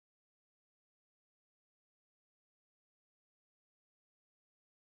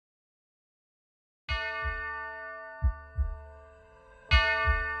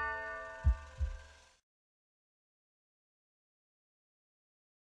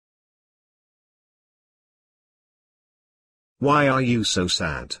Why are you so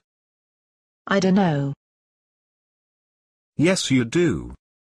sad? I don't know. Yes, you do.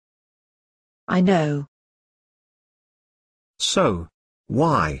 I know. So,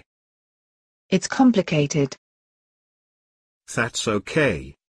 why? It's complicated. That's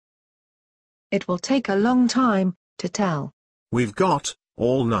okay. It will take a long time to tell. We've got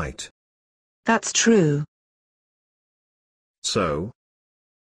all night. That's true. So,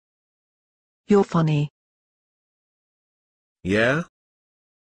 You're funny. yeah?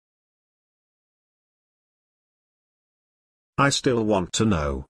 I still want to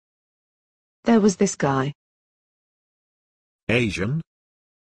know. There was this guy. Asian?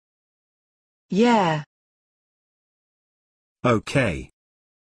 Yeah. Okay.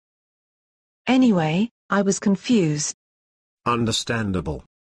 Anyway, I was confused. Understandable.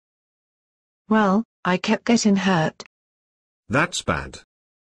 Well, I kept getting hurt. That's bad.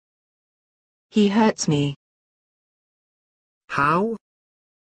 He hurts me. How?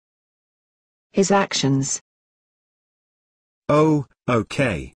 His actions. Oh,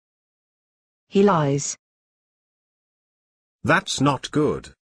 okay. He lies. That's not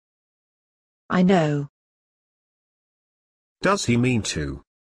good. I know. Does he mean to?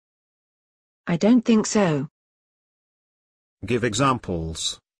 I don't think so. Give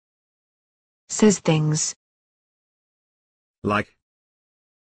examples. Says things. Like,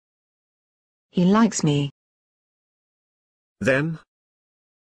 He likes me. then?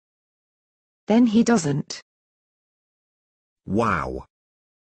 Then he doesn't. Wow.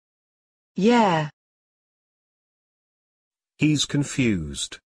 Yeah. He's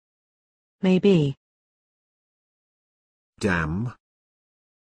confused. Maybe. Damn.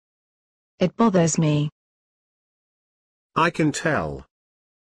 It bothers me. I can tell.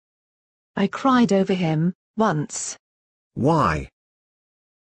 I cried over him, once. Why?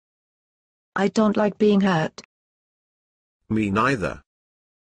 I don't like being hurt. Me neither.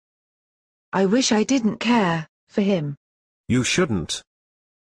 I wish I didn't care for him. You shouldn't.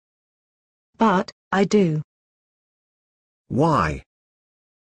 But, I do. Why?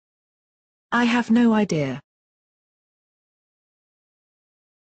 I have no idea.